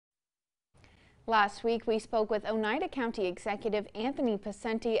Last week, we spoke with Oneida County Executive Anthony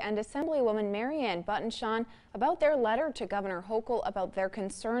Pacenti and Assemblywoman Marianne Buttonshaw about their letter to Governor Hochul about their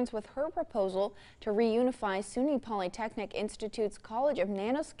concerns with her proposal to reunify SUNY Polytechnic Institute's College of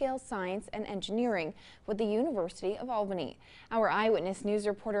Nanoscale Science and Engineering with the University of Albany. Our Eyewitness News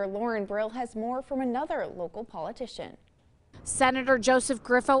reporter Lauren Brill has more from another local politician. Senator Joseph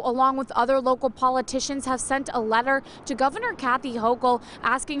Griffo, along with other local politicians, have sent a letter to Governor Kathy Hochul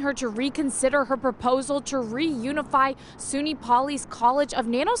asking her to reconsider her proposal to reunify SUNY Poly's College of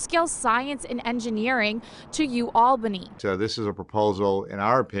Nanoscale Science and Engineering to UAlbany. So this is a proposal, in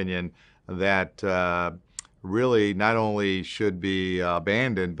our opinion, that really not only should be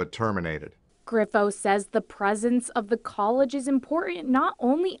abandoned but terminated. Griffo says the presence of the college is important not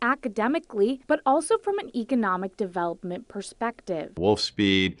only academically, but also from an economic development perspective.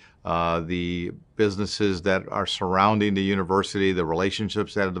 Wolfspeed, the businesses that are surrounding the university, the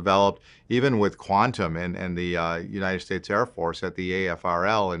relationships that have developed, even with quantum and the United States Air Force at the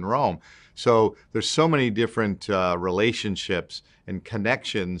AFRL in Rome. So there's so many different relationships and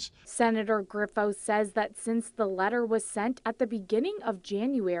connections. Senator Griffo says that since the letter was sent at the beginning of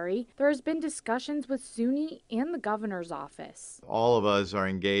January, there has been discussions with SUNY and the governor's office. All of us are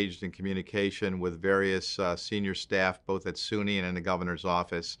engaged in communication with various senior staff, both at SUNY and in the governor's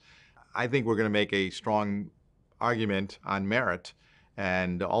office. I think we're going to make a strong argument on merit,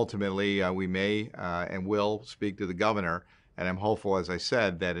 and ultimately we may and will speak to the governor. And I'm hopeful, as I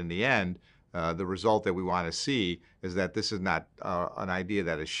said, that in the end, the result that we want to see is that this is not an idea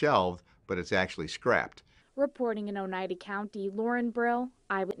that is shelved, but it's actually scrapped. Reporting in Oneida County, Lauren Brill,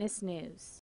 Eyewitness News.